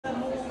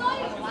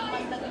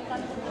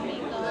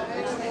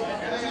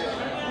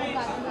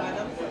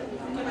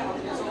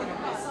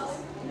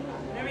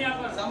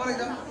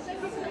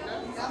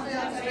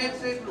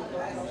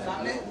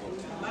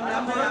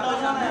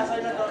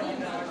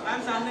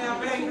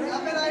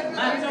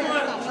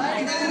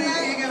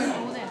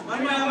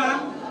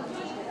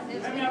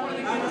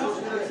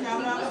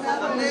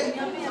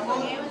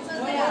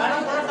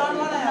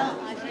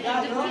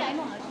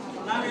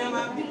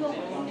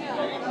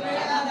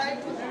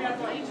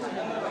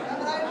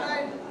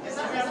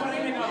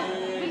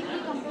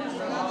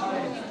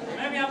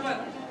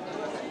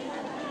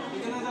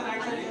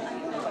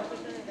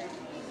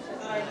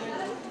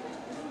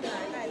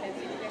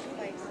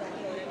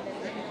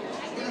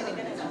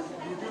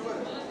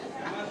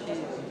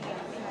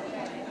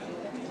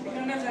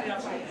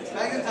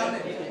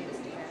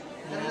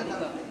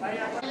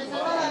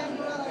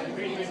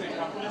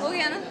हो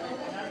गया ना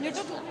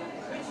YouTube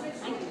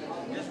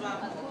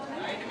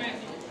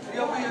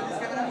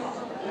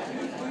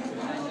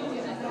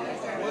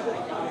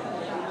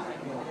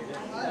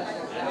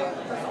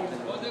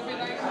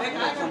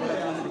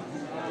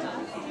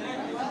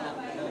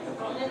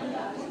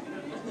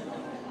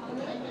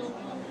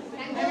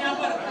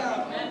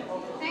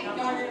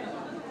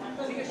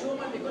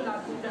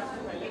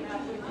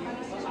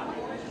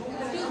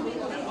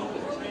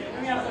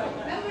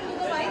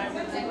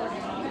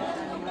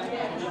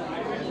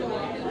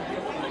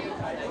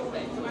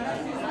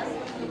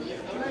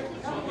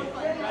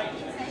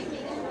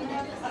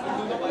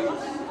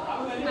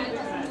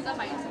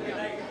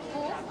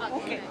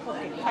Okay,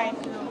 fine.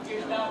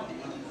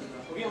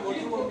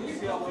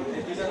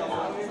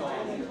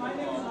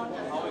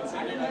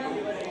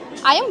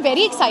 I am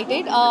very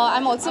excited.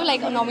 I'm also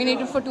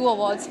nominated for 2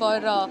 awards for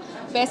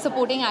Best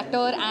Supporting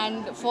Actor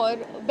and for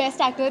Best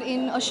Actor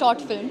in a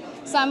Short Film.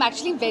 So I'm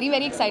actually very,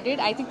 very excited.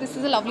 I think this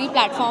is a lovely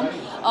platform,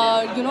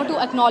 to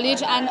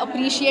acknowledge and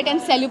appreciate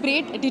and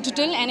celebrate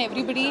digital and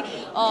everybody,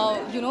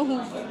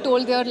 who've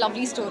told their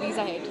lovely stories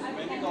ahead.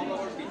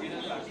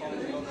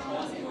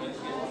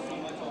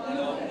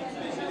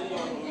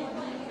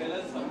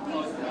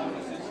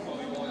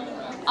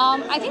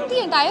 I think the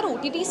entire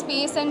OTT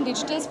space and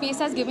digital space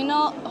has given a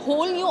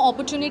whole new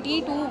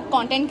opportunity to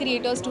content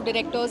creators, to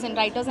directors and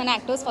writers and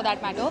actors for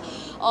that matter,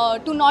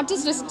 to not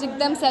just restrict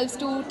themselves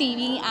to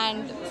TV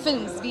and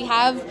films. We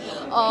have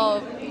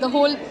the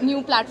whole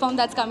new platform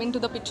that's come into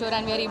the picture,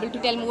 and we are able to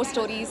tell more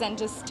stories and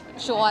just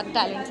show our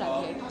talents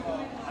out here.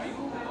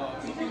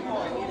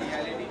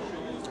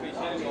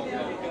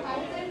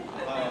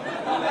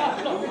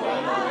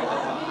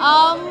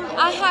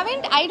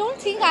 I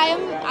don't think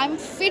I'm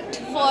fit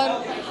for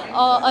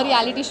a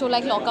reality show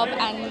like Lock Up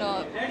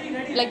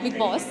and like Big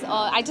Boss.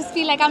 I just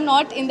feel like I'm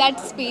not in that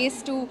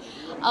space to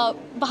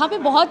वहाँ पे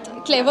बहुत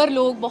clever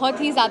लोग,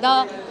 बहुत ही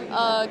ज़्यादा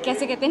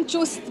कैसे कहते हैं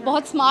चुस्त,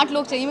 बहुत स्मार्ट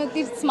लोग चाहिए. मैं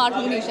इतनी स्मार्ट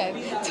हूँ नहीं शायद,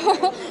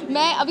 तो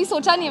मैं अभी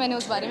सोचा नहीं है मैंने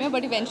उस बारे में,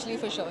 but eventually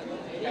for sure.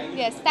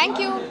 Yes, thank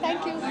you.